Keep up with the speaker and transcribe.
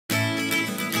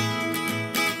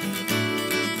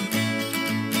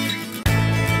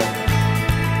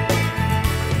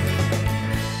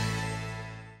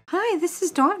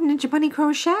is Dawn Ninja Bunny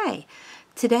Crochet.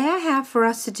 Today I have for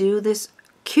us to do this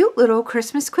cute little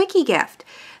Christmas quickie gift.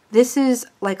 This is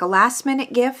like a last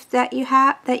minute gift that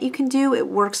you can do. It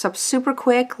works up super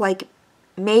quick, like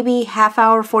maybe half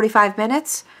hour, 45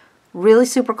 minutes, really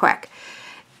super quick.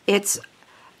 It's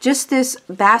just this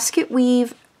basket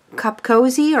weave cup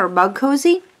cozy or mug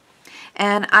cozy,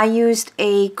 and I used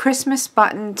a Christmas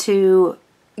button to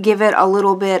give it a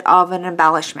little bit of an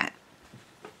embellishment.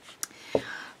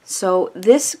 So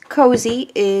this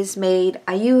cozy is made,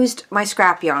 I used my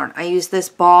scrap yarn. I used this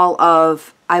ball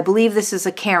of, I believe this is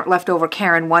a leftover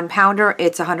Karen 1-pounder.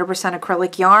 It's 100%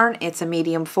 acrylic yarn. It's a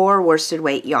medium 4 worsted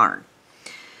weight yarn.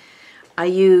 I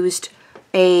used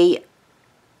a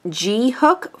G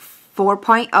hook,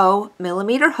 4.0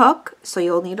 millimeter hook, so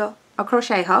you'll need a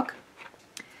crochet hook.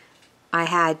 I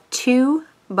had 2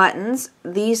 buttons.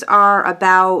 These are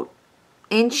about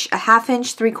a half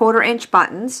inch, 3/4 inch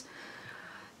buttons.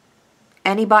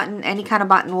 Any button, any kind of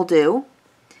button will do.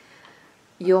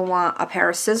 You'll want a pair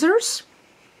of scissors,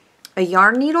 a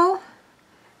yarn needle,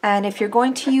 and if you're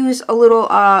going to use a little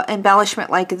embellishment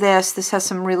like this has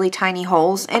some really tiny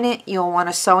holes in it, you'll want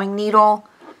a sewing needle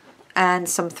and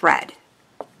some thread.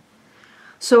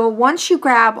 So once you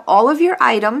grab all of your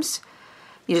items,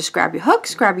 you just grab your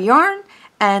hooks, grab your yarn,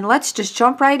 and let's just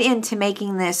jump right into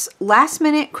making this last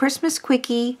minute Christmas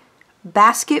quickie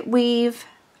basket weave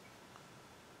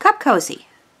cup cozy.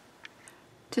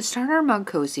 To start our mug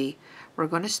cozy, we're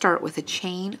going to start with a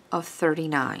chain of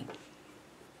 39.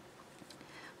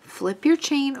 Flip your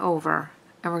chain over,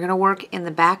 and we're going to work in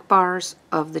the back bars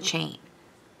of the chain.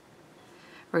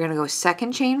 We're going to go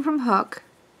second chain from hook.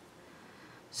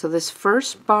 So this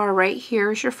first bar right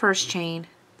here is your first chain.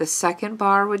 The second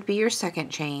bar would be your second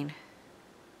chain.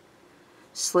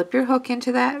 Slip your hook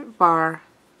into that bar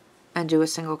and do a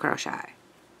single crochet.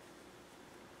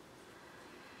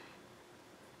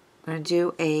 I'm going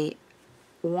to do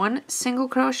one single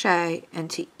crochet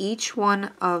into each one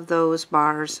of those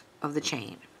bars of the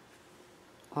chain,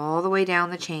 all the way down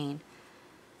the chain.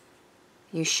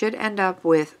 You should end up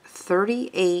with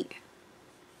 38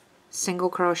 single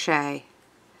crochet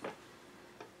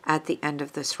at the end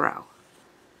of this row.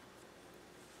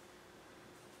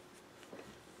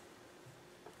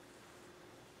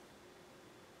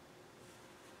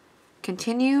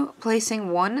 Continue placing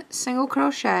one single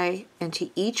crochet into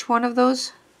each one of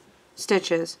those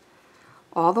stitches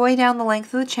all the way down the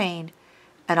length of the chain,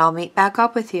 and I'll meet back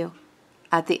up with you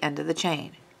at the end of the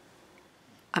chain.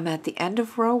 I'm at the end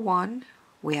of row 1.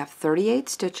 We have 38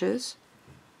 stitches.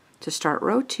 To start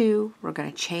row 2, we're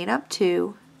going to chain up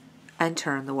 2 and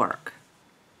turn the work.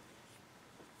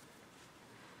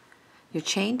 Your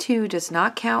chain 2 does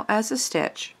not count as a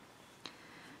stitch.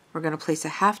 We're going to place a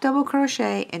half double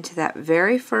crochet into that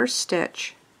very first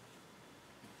stitch,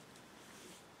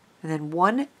 and then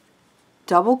one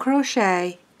double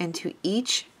crochet into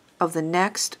each of the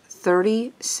next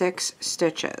 36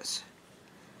 stitches.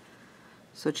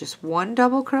 So just one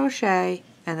double crochet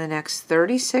and the next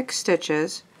 36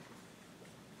 stitches.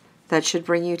 That should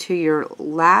bring you to your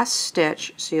last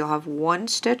stitch, so you'll have one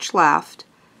stitch left,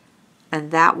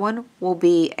 and that one will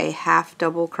be a half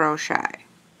double crochet.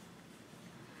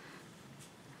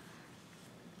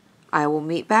 I will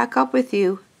meet back up with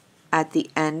you at the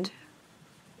end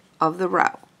of the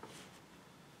row.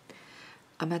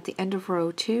 I'm at the end of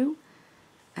row 2,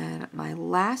 and my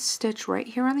last stitch right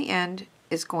here on the end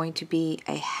is going to be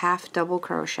a half double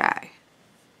crochet.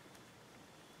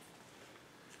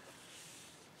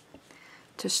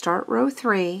 To start row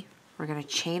 3, we're going to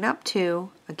chain up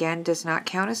 2, again does not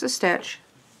count as a stitch,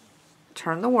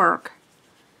 turn the work,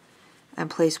 and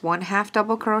place one half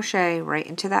double crochet right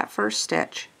into that first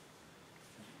stitch.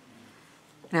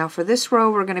 Now for this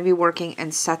row we're going to be working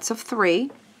in sets of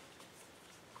 3.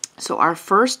 So our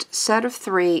first set of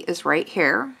 3 is right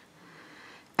here,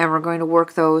 and we're going to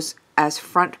work those as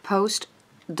front post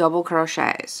double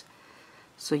crochets.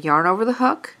 So yarn over the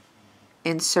hook,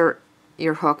 insert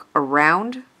your hook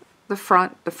around the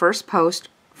front, the first post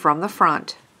from the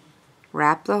front,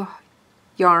 wrap the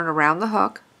yarn around the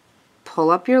hook, pull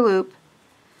up your loop,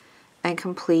 and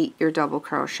complete your double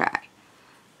crochet.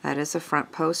 That is a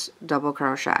front post double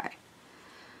crochet.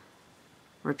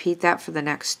 Repeat that for the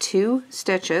next 2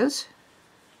 stitches.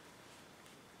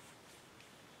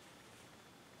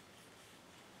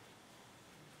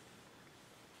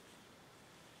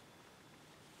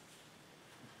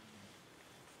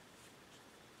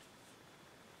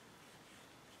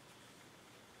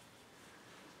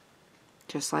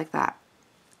 Just like that.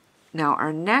 Now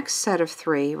our next set of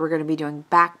 3, we're going to be doing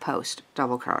back post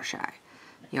double crochet.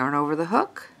 Yarn over the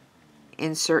hook,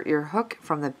 insert your hook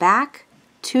from the back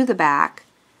to the back,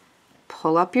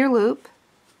 pull up your loop,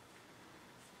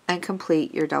 and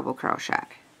complete your double crochet.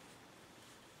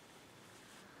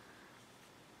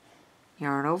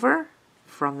 Yarn over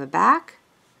from the back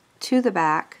to the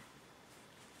back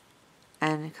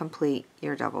and complete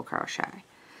your double crochet.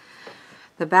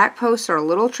 The back posts are a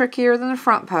little trickier than the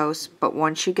front posts, but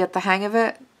once you get the hang of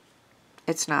it,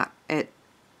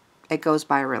 it goes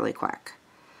by really quick.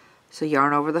 So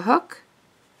yarn over the hook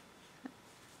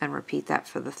and repeat that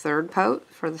for the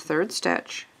third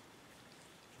stitch.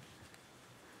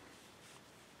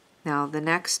 Now the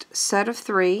next set of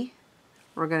 3,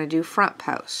 we're going to do front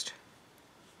post.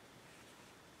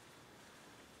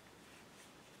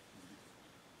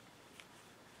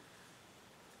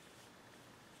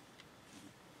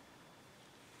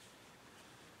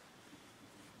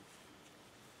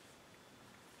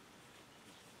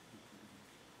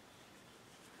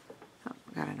 Oh,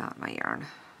 got a knot in my yarn.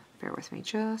 Bear with me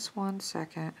just 1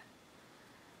 second.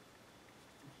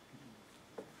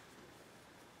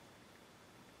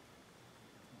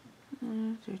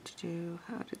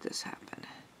 How did this happen?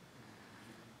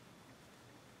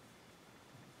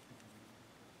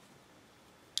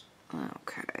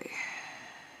 Okay.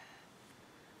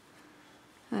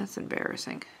 That's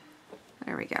embarrassing.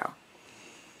 There we go.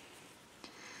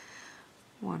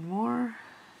 One more.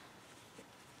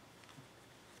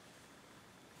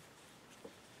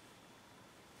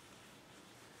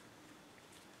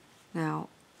 Now,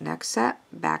 next set,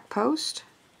 back post.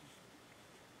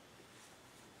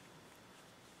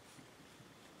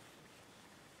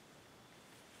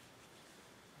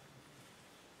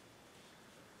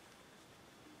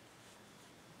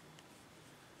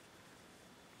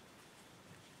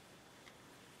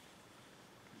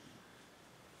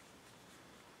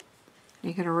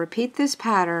 You're going to repeat this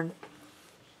pattern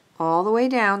all the way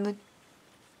down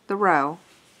the row,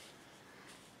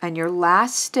 and your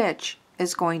last stitch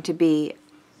is going to be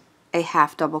a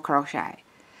half double crochet.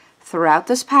 Throughout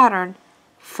this pattern,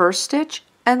 first stitch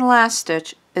and last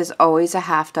stitch is always a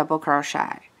half double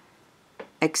crochet,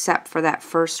 except for that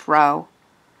first row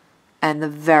and the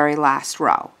very last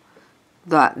row.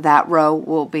 That row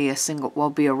will be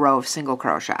a row of single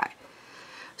crochet.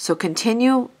 So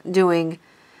continue doing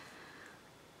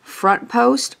front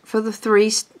post for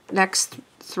the next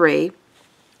 3,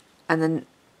 and then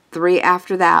 3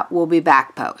 after that will be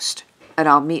back post. And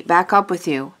I'll meet back up with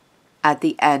you at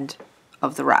the end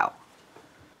of the row.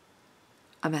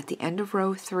 I'm at the end of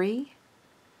row 3.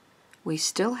 We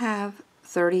still have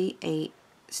 38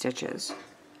 stitches.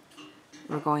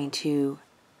 We're going to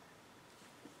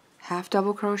half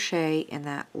double crochet in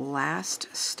that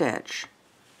last stitch,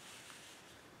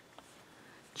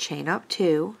 chain up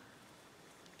 2,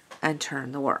 and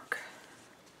turn the work.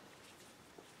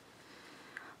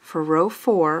 For row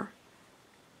 4,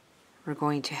 we're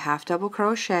going to half double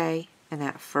crochet in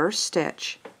that first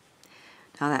stitch.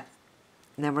 And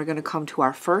then we're going to come to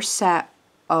our first set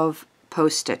of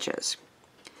post stitches.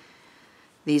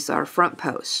 These are front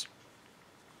posts.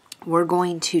 We're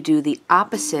going to do the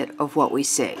opposite of what we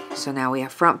see. So now we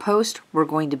have front post, we're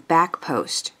going to back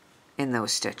post in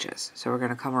those stitches. So we're going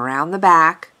to come around the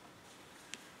back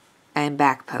and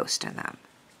back post in them.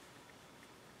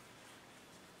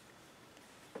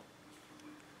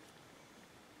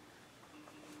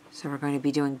 So we're going to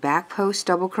be doing back post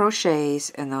double crochets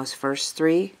in those first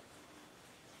 3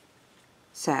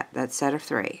 that set of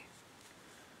 3.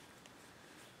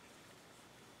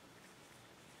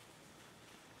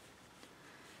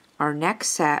 Our next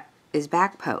set is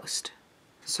back post,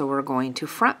 so we're going to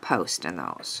front post in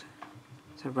those.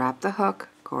 So wrap the hook,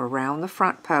 go around the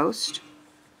front post,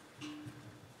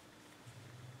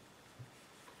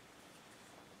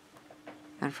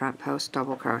 and front post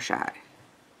double crochet.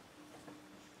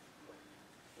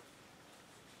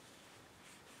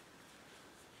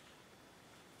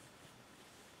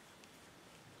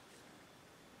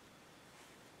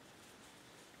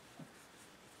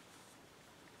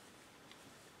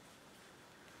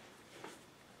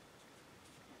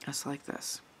 Just like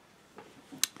this.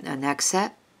 The next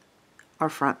set are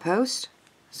front post,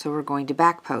 so we're going to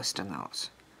back post in those.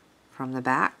 From the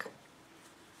back,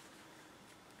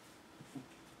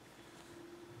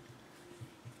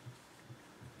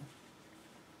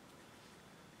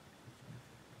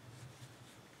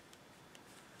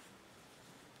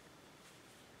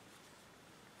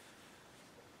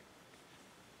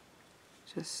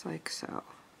 just like so.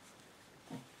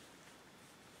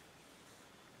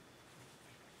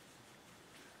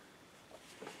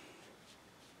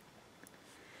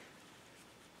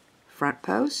 Front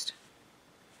post,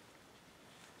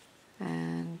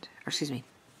 and, or excuse me,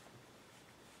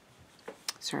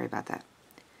 sorry about that.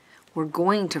 we're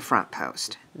going to front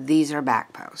post. These are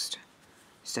back post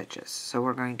stitches, so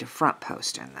we're going to front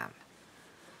post in them.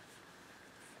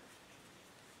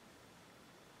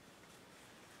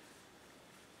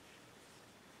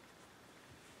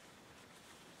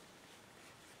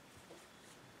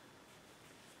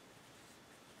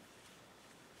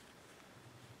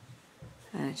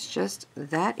 And it's just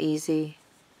that easy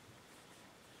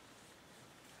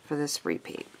for this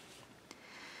repeat.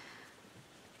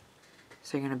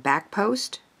 So you're going to back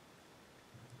post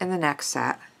in the next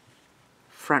set,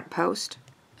 front post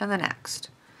in the next.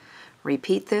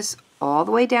 Repeat this all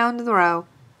the way down to the row.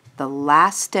 The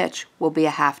last stitch will be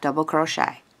a half double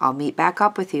crochet. I'll meet back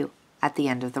up with you at the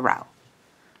end of the row.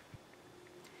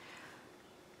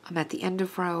 I'm at the end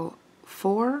of row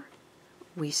 4.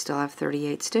 We still have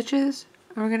 38 stitches,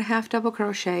 and we're going to half double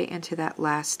crochet into that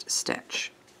last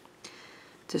stitch.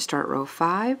 To start row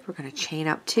 5, we're going to chain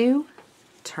up 2,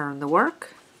 turn the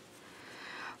work.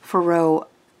 For row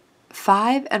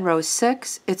 5 and row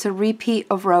 6, it's a repeat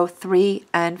of row 3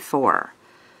 and 4.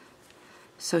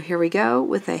 So here we go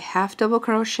with a half double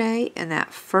crochet in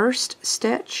that first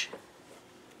stitch.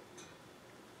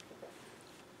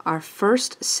 Our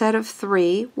first set of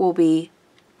 3 will be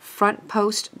front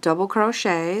post double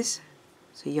crochets.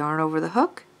 So yarn over the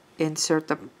hook, insert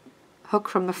the hook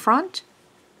from the front,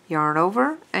 yarn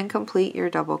over, and complete your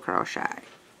double crochet.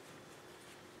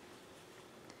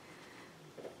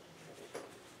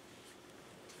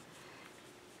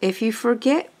 If you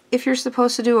forget if you're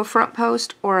supposed to do a front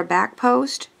post or a back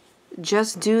post,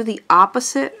 just do the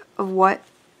opposite of what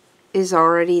is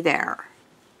already there.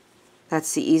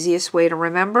 That's the easiest way to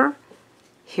remember.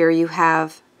 Here you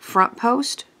have front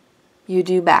post, you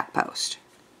do back post.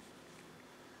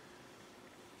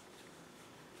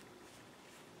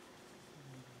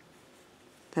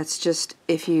 That's just,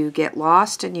 if you get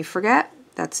lost and you forget,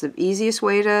 that's the easiest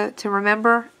way to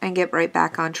remember and get right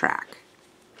back on track.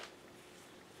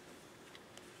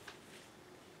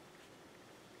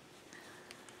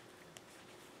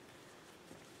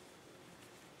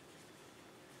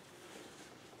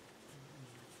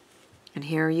 And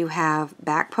here you have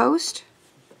back post,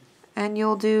 and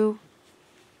you'll do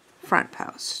front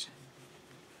post.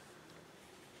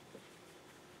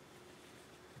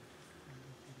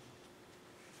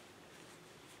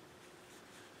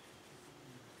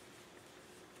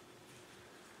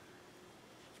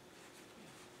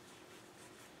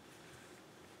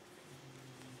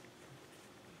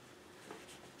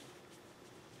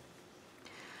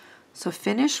 So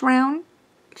finish row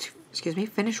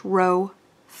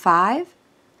 5,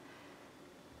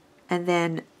 and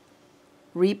then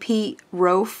repeat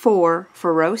row 4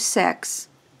 for row 6,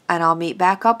 and I'll meet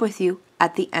back up with you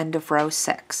at the end of row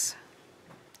 6.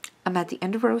 I'm at the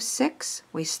end of row 6.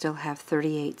 We still have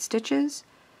 38 stitches.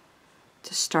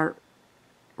 To start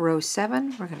row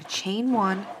 7, we're going to chain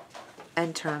 1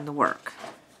 and turn the work.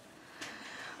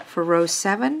 For row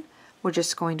 7, we're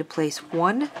just going to place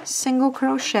 1 single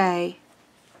crochet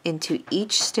into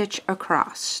each stitch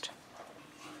across.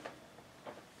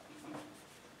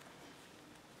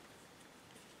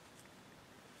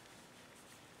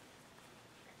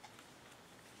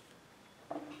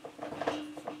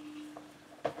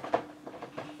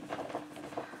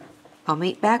 I'll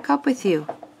meet back up with you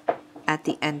at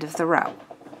the end of the row.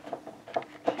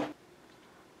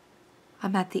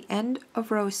 I'm at the end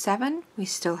of row 7. We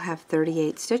still have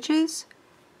 38 stitches.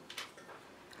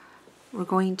 We're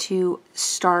going to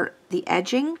start the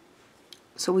edging.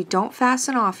 So we don't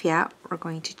fasten off yet. We're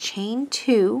going to chain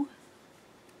 2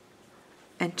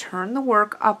 and turn the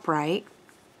work upright.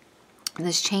 And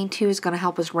this chain 2 is going to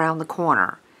help us round the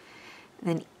corner. And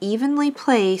then evenly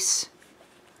place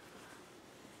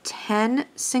 10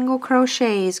 single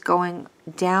crochets going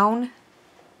down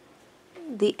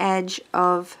the edge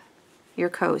of your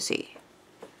cozy.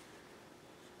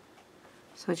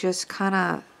 So just kind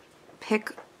of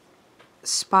pick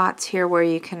spots here where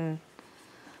you can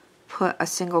put a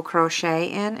single crochet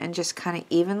in and just kind of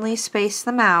evenly space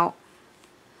them out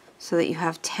so that you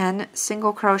have 10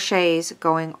 single crochets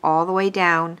going all the way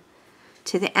down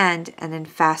to the end, and then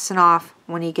fasten off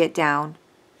when you get down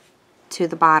to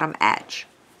the bottom edge.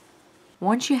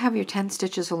 Once you have your 10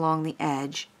 stitches along the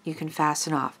edge, you can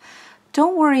fasten off.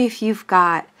 Don't worry if you've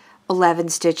got 11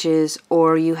 stitches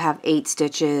or you have 8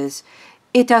 stitches.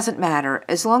 It doesn't matter.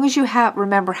 As long as you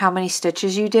remember how many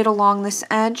stitches you did along this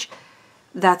edge,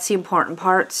 that's the important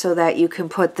part, so that you can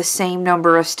put the same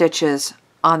number of stitches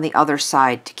on the other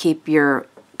side to keep your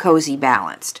cozy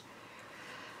balanced.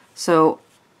 So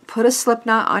put a slip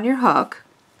knot on your hook,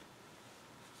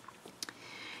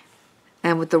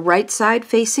 and with the right side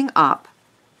facing up,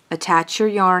 attach your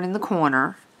yarn in the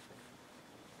corner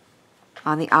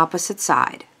on the opposite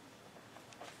side.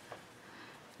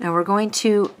 Now we're going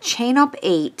to chain up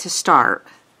 8 to start.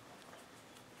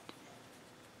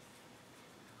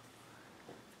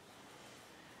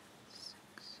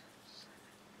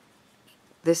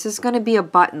 This is going to be a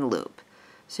button loop.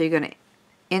 So you're going to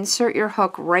insert your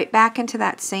hook right back into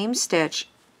that same stitch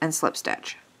and slip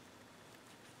stitch.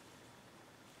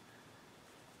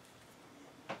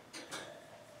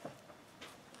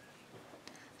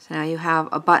 So now you have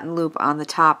a button loop on the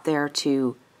top there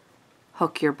to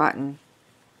hook your button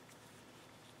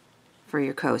for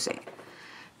your cozy.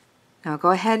 Now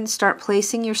go ahead and start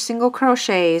placing your single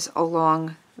crochets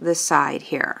along this side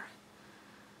here.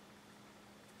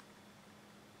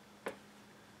 So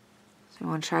you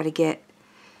want to try to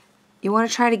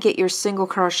get your single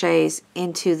crochets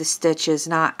into the stitches,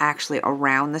 not actually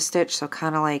around the stitch. So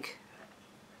kind of like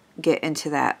get into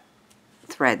that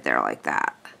thread there like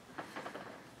that.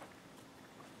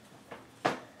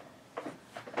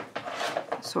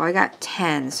 So I got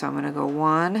 10, so I'm going to go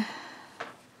 1,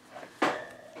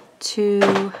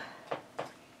 2,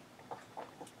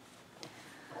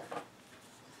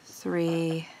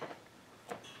 3,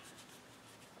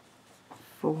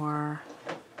 4,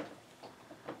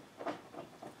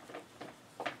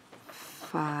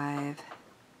 5,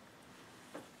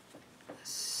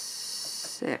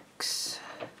 6,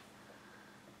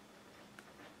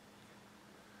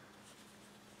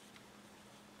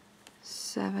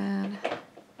 7,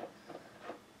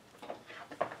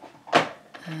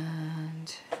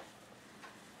 and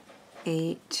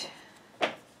 8,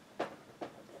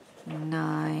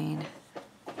 9,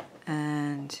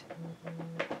 and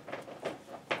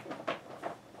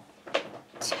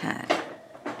 10.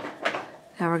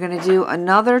 Now we're going to do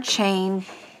another chain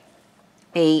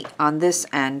 8 on this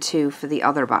end too for the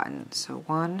other button. So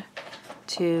 1,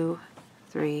 2,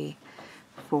 3,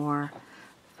 4,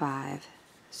 5,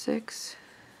 6,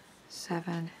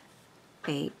 7,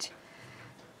 8,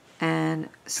 and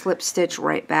slip stitch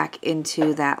right back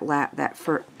into that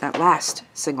last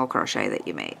single crochet that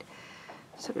you made.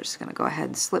 So we're just going to go ahead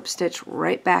and slip stitch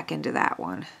right back into that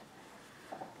one.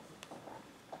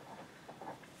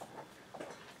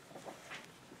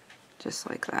 Just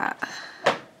like that.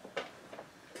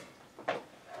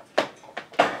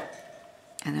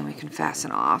 And then we can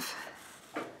fasten off.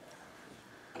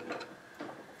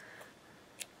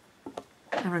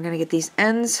 And we're going to get these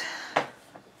ends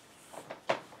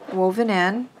woven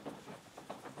in,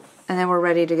 and then we're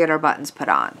ready to get our buttons put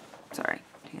on. Sorry,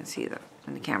 you can see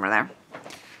in the camera there.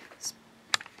 Let's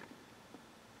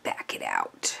back it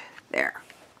out. There.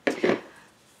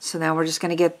 So now we're just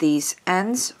going to get these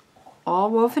ends all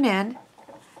woven in,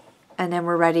 and then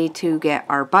we're ready to get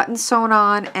our buttons sewn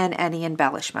on and any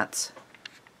embellishments.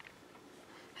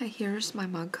 Here's my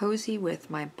mug cozy with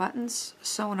my buttons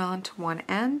sewn on to one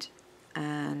end,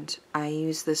 and I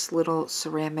use this little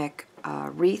ceramic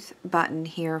wreath button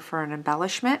here for an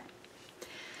embellishment.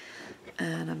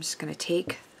 And I'm just going to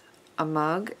take a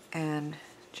mug and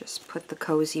just put the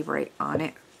cozy right on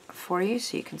it for you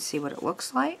so you can see what it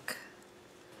looks like.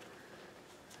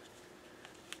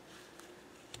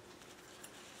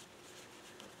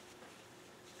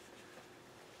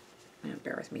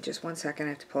 Bear with me just one second. I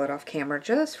have to pull it off camera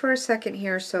just for a second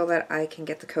here so that I can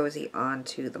get the cozy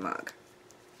onto the mug.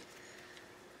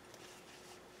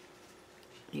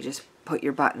 You just put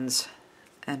your buttons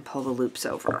and pull the loops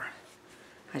over.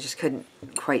 I just couldn't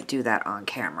quite do that on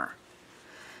camera.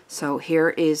 So here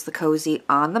is the cozy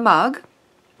on the mug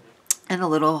and a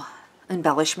little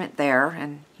embellishment there,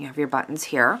 and you have your buttons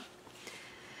here.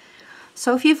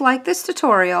 So if you've liked this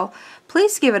tutorial,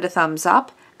 please give it a thumbs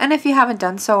up. And if you haven't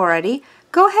done so already,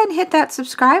 go ahead and hit that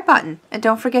subscribe button. And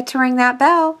don't forget to ring that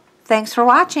bell. Thanks for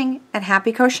watching and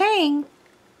happy crocheting.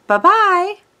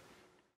 Bye-bye.